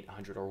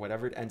 13,800 or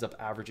whatever it ends up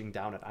averaging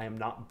down at. I am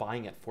not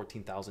buying at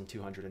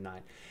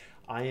 14,209.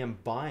 I am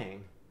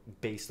buying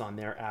based on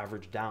their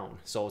average down.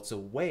 So it's a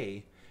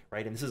way,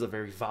 right? And this is a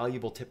very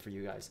valuable tip for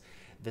you guys.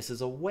 This is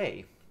a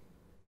way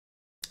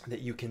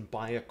that you can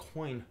buy a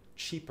coin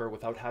cheaper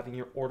without having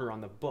your order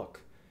on the book.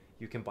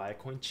 You can buy a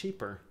coin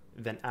cheaper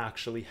than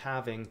actually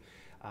having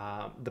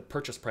the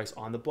purchase price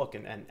on the book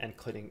and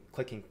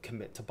clicking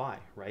commit to buy,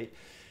 right?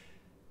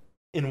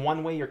 In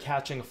one way, you're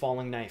catching a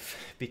falling knife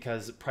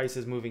because price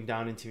is moving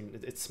down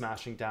it's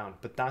smashing down.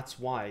 But that's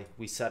why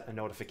we set a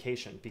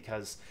notification,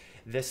 because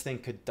this thing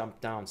could dump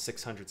down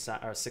 6,000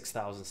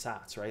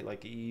 sats, right?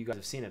 Like you guys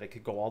have seen it. It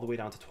could go all the way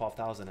down to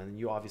 12,000, and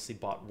you obviously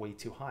bought way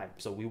too high.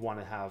 So we want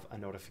to have a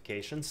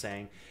notification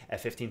saying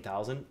at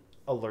 15,000,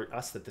 alert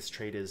us that this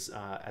trade is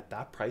at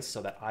that price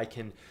so that I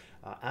can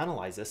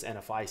analyze this. And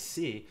if I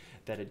see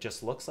that it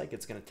just looks like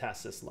it's going to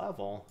test this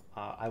level,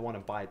 I want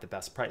to buy at the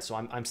best price. So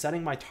I'm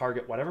setting my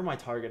target, whatever my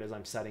target is,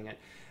 I'm setting it,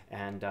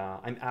 and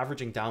I'm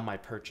averaging down my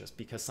purchase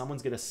because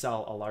someone's going to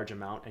sell a large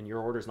amount and your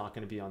order is not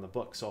going to be on the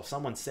book. So if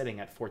someone's sitting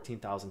at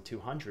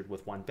 14,200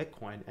 with 1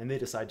 Bitcoin and they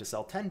decide to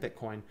sell 10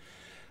 Bitcoin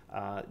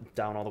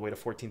down all the way to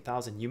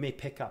 14,000, you may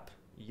pick up,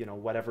 you know,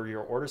 whatever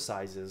your order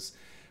size is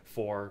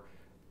for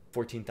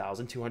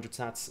 14,200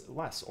 sats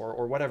less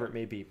or whatever it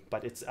may be.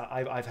 But it's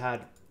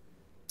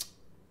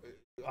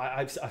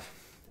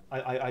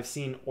I've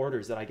seen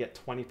orders that I get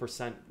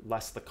 20%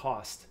 less the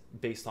cost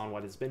based on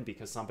what it's been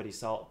because somebody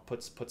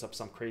puts up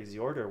some crazy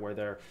order where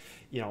they're,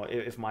 you know,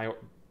 if my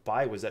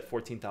buy was at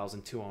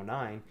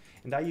 14,209,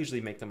 and I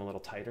usually make them a little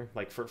tighter.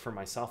 Like for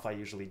myself, I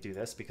usually do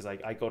this because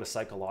I go to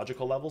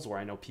psychological levels where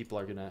I know people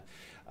are gonna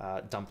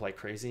dump like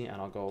crazy,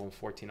 and I'll go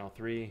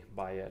 1403,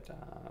 buy at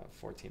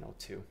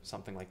 1402,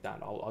 something like that.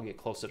 I'll get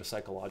closer to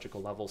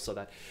psychological levels so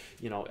that,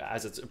 you know,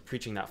 as it's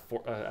approaching that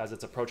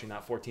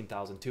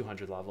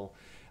 14,200 level,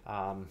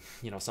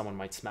 you know, someone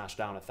might smash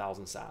down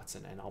 1,000 sats,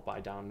 and I'll buy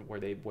down where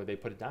they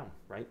put it down,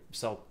 right?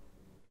 So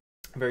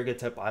very good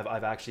tip.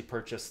 I've actually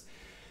purchased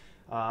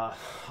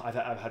I've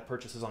had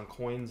purchases on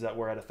coins that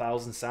were at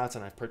 1,000 sats,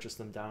 and I've purchased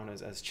them down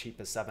as cheap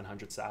as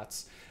 700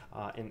 sats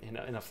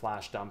in a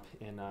flash dump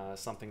in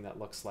something that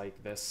looks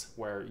like this,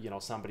 where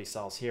somebody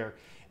sells here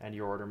and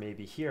your order may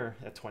be here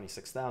at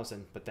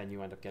 26,000, but then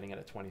you end up getting it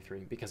at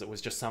 23 because it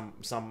was just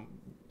some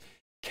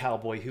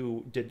cowboy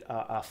who did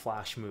a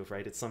flash move,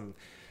 right? It's some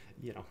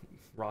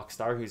rock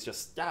star who's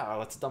just, yeah,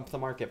 let's dump the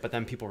market, but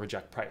then people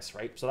reject price,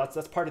 right? So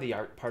that's part of the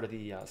art, part of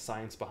the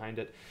science behind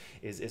it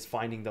is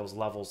finding those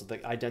levels.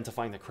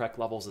 Identifying the correct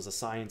levels is a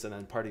science, and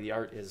then part of the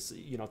art is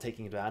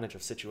taking advantage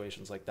of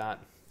situations like that.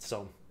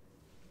 So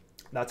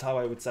that's how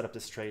I would set up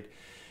this trade,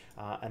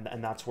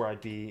 and that's where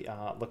I'd be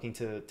looking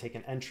to take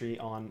an entry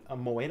on a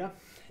Moeda,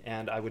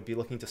 and I would be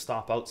looking to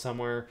stop out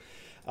somewhere.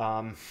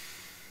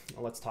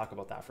 Let's talk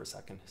about that for a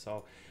second.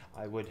 So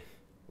I would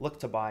look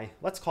to buy,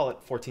 let's call it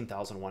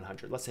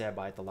 14,100. Let's say I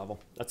buy at the level.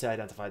 Let's say I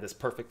identify this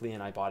perfectly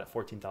and I bought at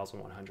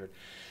 14,100.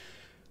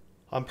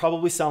 I'm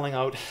probably selling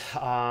out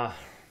a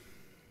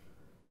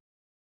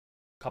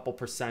couple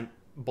percent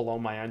below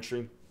my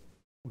entry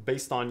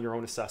based on your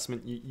own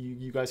assessment.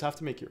 You guys have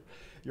to make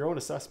your own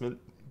assessment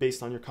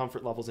based on your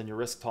comfort levels and your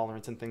risk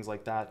tolerance and things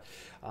like that.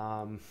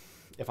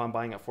 If I'm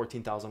buying at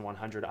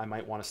 14,100, I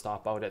might want to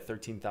stop out at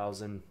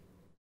 13,000.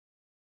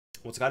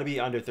 Well, it's got to be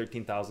under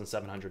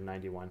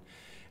 13,791.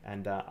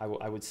 And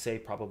I would say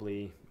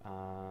probably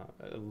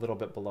a little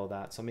bit below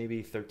that. So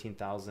maybe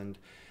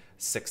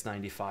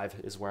 13,695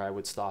 is where I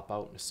would stop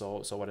out.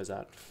 So what is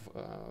that?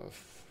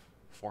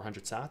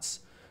 400 sats?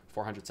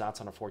 400 sats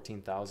on a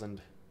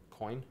 14,000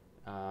 coin.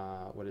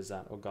 What is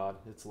that? Oh God,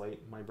 it's late.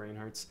 My brain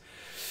hurts.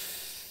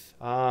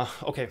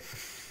 Okay.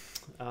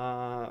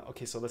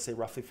 Okay, so let's say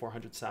roughly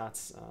 400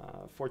 sats.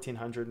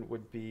 1,400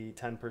 would be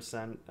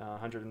 10%.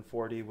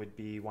 140 would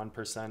be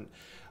 1%.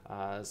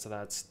 So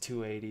that's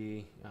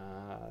 280.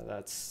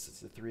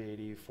 That's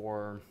 380,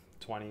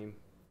 420.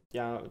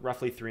 Yeah,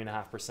 roughly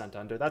 3.5%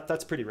 under.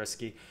 That's pretty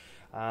risky.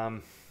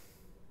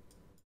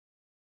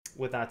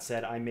 With that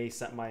said, I may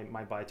set my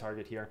buy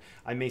target here.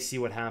 I may see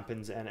what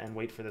happens and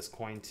wait for this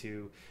coin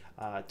to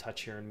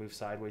touch here and move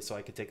sideways, so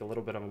I could take a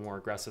little bit of a more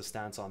aggressive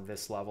stance on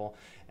this level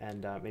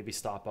and maybe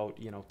stop out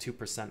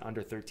 2%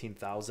 under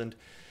 13,000.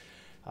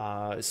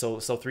 So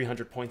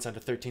 300 points under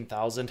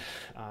 13,000,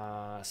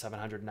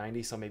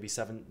 790. So maybe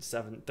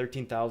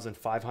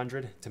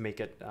 13,500 to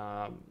make it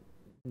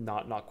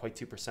not quite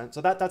 2%.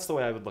 So that's the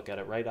way I would look at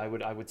it, right? I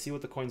would see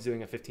what the coin's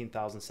doing at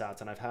 15,000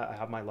 sats, and I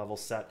have my level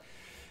set,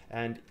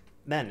 and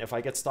then if I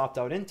get stopped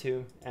out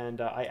into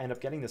and I end up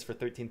getting this for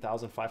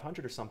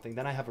 13,500 or something,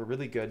 then I have a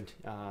really good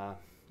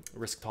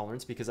risk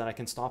tolerance, because then I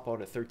can stop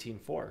out at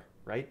 13.4,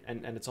 right?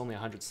 And it's only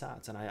 100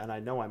 sats, and I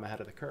know I'm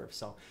ahead of the curve.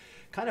 So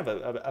kind of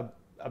a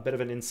bit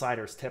of an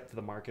insider's tip to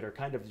the market, or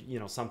kind of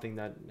something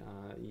that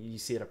you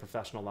see at a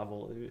professional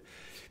level,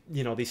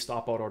 these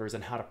stop out orders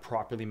and how to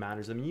properly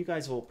manage them. And you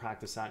guys will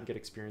practice that and get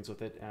experience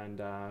with it, and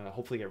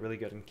hopefully get really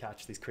good and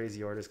catch these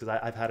crazy orders, because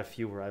I've had a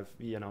few where I've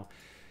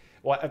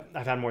well,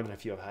 I've had more than a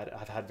few.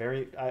 I've had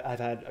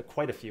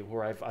quite a few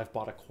where I've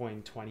bought a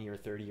coin 20 or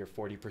 30 or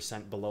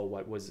 40% below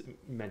what was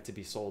meant to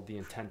be sold, the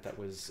intent that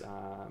was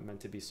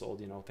meant to be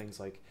sold. Things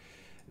like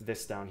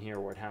this down here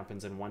where it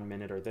happens in 1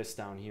 minute, or this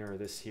down here, or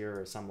this here,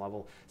 or some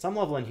level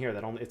in here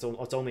that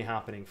it's only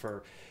happening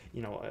for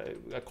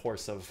a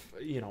course of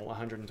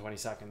 120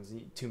 seconds,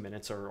 2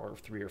 minutes, or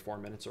 3 or 4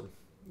 minutes, or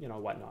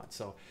whatnot.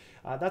 So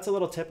that's a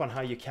little tip on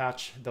how you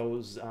catch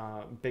those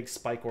big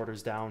spike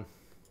orders down.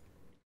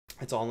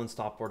 It's all in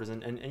stop orders,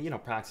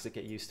 and practice it,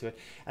 get used to it.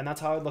 And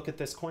that's how I look at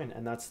this coin,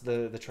 and that's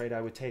the trade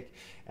I would take.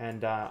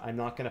 And I'm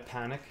not going to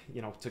panic,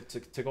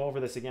 to go over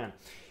this again.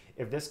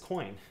 If this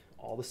coin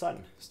all of a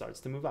sudden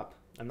starts to move up,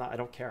 I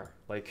don't care.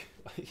 Like,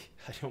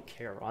 I don't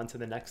care. On to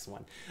the next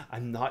one.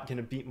 I'm not going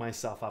to beat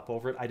myself up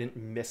over it. I didn't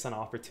miss an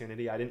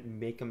opportunity. I didn't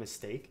make a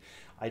mistake.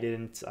 I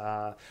didn't,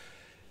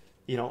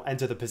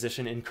 enter the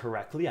position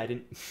incorrectly. I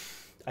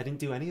didn't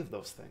do any of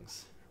those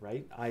things.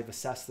 Right? I've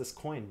assessed this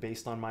coin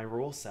based on my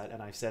rule set,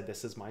 and I've said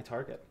this is my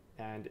target.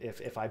 And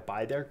if I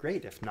buy there,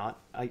 great. If not,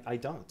 I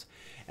don't.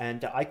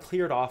 And I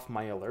cleared off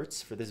my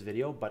alerts for this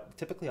video, but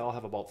typically I'll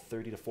have about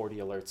 30 to 40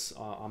 alerts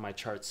on my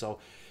chart. So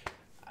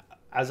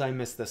as I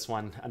miss this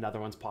one, another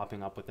one's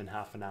popping up within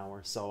half an hour.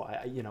 So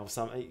I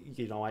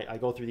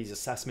go through these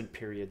assessment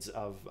periods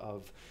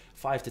of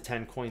 5 to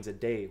 10 coins a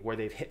day where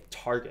they've hit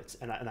targets,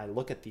 and I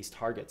look at these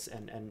targets,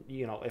 and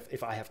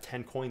if I have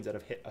 10 coins that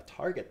have hit a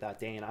target that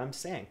day, and I'm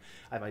saying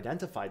I've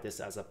identified this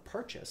as a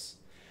purchase,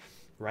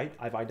 right?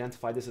 I've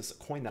identified this as a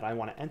coin that I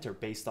want to enter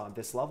based on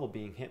this level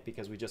being hit,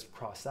 because we just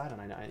crossed that,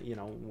 and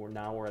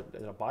we're at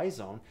a buy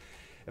zone.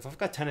 If I've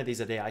got 10 of these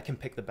a day, I can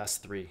pick the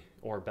best 3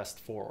 or best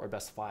 4 or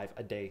best 5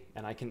 a day,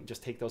 and I can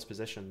just take those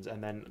positions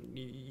and then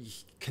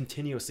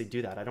continuously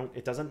do that.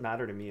 It doesn't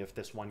matter to me if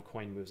this one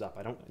coin moves up.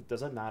 It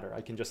doesn't matter. I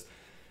can just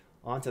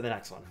on to the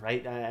next one,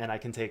 right? And I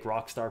can take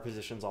rock star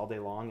positions all day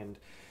long, and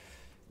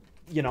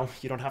you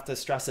don't have to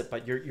stress it,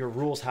 but your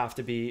rules have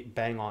to be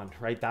bang on,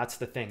 right? That's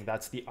the thing.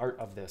 That's the art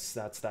of this.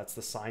 That's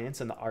the science,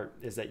 and the art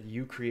is that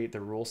you create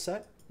the rule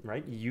set,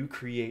 right? You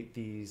create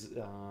these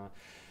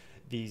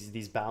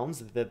these bounds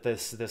that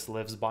this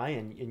lives by,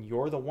 and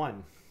you're the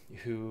one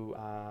who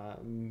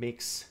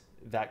makes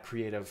that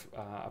creative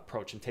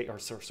approach and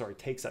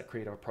takes that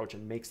creative approach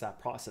and makes that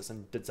process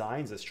and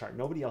designs this chart.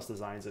 Nobody else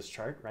designs this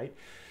chart, right?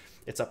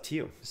 It's up to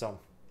you. So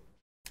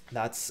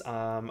that's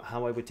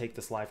how I would take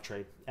this live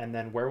trade. And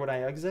then where would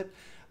I exit?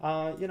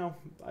 You know,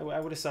 I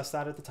would assess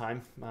that at the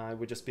time. I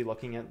would just be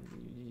looking at,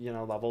 you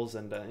know, levels,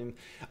 and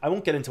I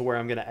won't get into where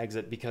I'm going to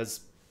exit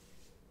because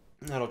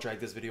that'll drag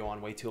this video on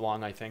way too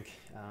long, I think,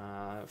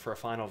 for a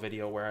final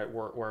video where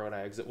would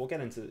I exit. We'll get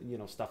into, you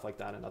know, stuff like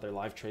that and other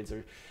live trades.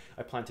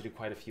 I plan to do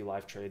quite a few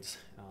live trades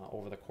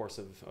over the course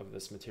of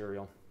this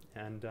material.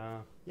 And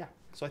yeah,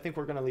 so I think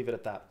we're going to leave it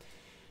at that.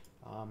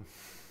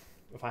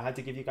 If I had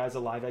to give you guys a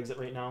live exit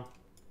right now,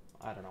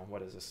 I don't know,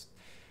 what is this?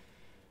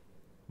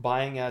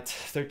 Buying at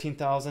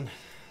 13,000,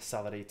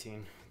 sell at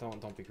 18.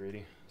 Don't be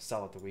greedy.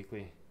 Sell at the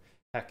weekly.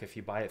 Heck, if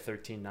you buy at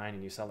 13.9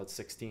 and you sell at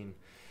 16,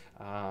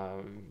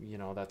 you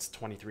know, that's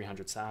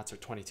 2,300 sats or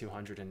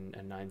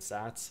 2,209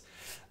 sats.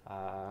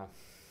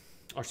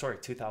 Or sorry,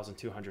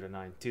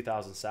 2,209.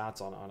 2,000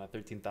 sats on a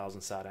 13,000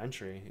 sat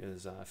entry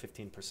is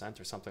 15%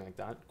 or something like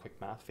that. Quick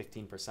math,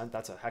 15%.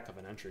 That's a heck of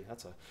an entry.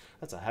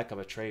 That's a heck of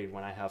a trade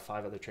when I have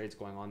 5 other trades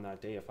going on that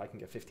day. If I can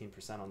get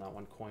 15% on that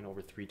one coin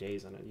over 3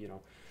 days, and you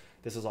know,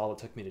 this is all it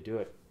took me to do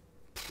it,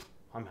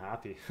 I'm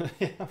happy.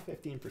 Yeah,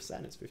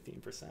 15% is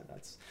 15%.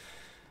 That's,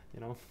 you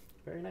know,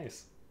 very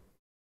nice.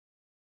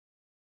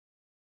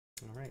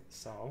 All right,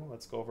 so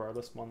let's go over our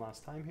list one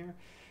last time here.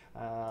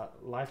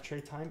 Live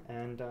trade time,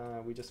 and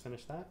we just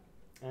finished that.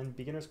 And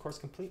beginner's course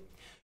complete.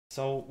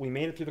 So we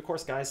made it through the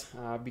course, guys.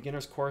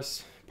 Beginner's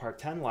course part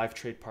 10, live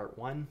trade part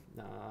 1.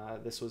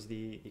 This was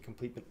the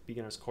complete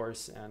beginner's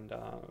course, and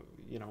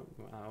you know,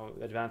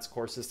 advanced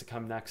courses to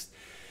come next.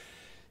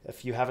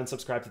 If you haven't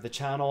subscribed to the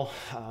channel,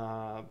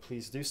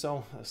 please do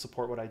so.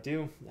 Support what I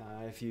do.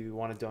 If you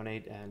want to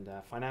donate and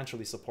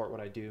financially support what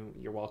I do,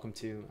 you're welcome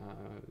to.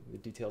 The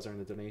details are in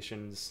the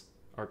donations,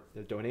 or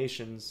the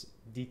donations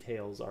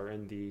details are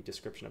in the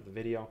description of the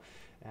video.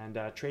 And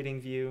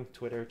TradingView,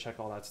 Twitter,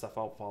 check all that stuff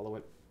out, follow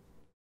it.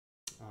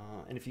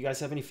 And if you guys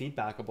have any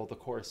feedback about the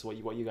course,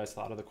 what you guys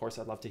thought of the course,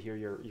 I'd love to hear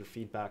your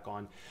feedback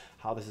on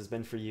how this has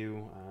been for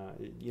you.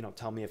 You know,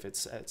 tell me if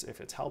it's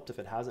helped, if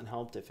it hasn't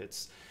helped, if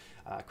it's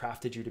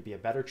crafted you to be a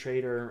better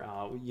trader.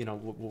 You know,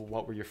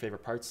 what were your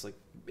favorite parts? Like,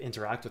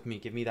 interact with me,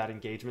 give me that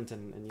engagement,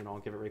 and you know, I'll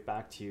give it right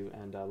back to you,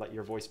 and let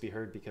your voice be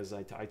heard, because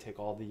I take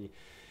all the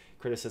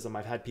criticism.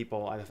 I've had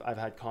people, I've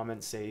had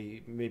comments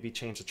say maybe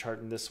change the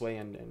chart in this way,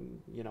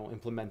 and you know,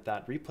 implement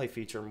that replay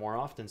feature more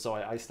often. So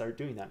I start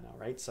doing that now,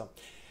 right? So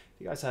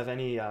if you guys have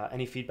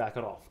any feedback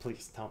at all,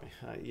 please tell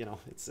me. You know,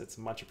 it's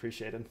much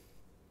appreciated.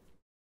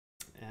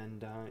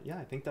 And yeah,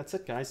 I think that's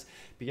it, guys.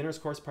 Beginner's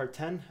course part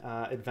 10.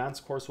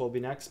 Advanced course will be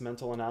next.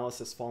 Mental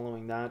analysis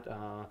following that.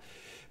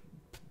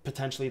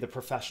 Potentially the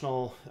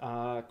professional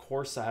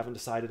course. I haven't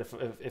decided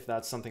if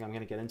that's something I'm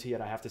going to get into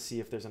yet. I have to see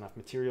if there's enough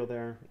material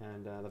there,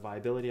 and the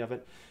viability of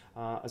it.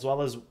 As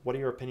well as, what are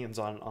your opinions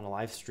on a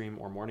live stream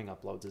or morning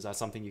uploads? Is that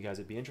something you guys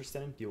would be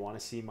interested in? Do you want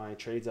to see my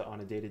trades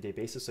on a day-to-day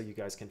basis so you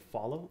guys can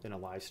follow in a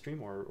live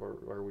stream,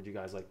 or would you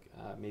guys like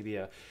maybe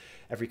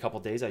every couple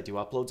days I do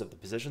uploads of the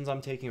positions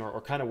I'm taking,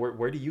 or kind of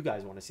where do you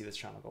guys want to see this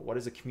channel go? What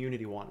does the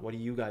community want? What do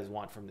you guys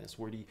want from this?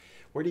 Where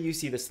do you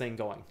see this thing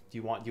going? Do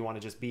you want to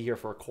just be here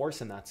for a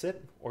course and that's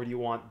it, or do you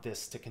want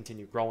this to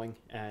continue growing,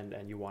 and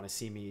you want to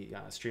see me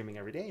streaming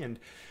every day and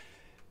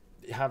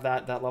have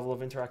that level of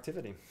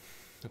interactivity?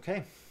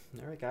 Okay.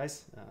 All right,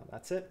 guys,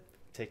 that's it.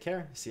 Take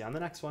care. See you on the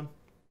next one.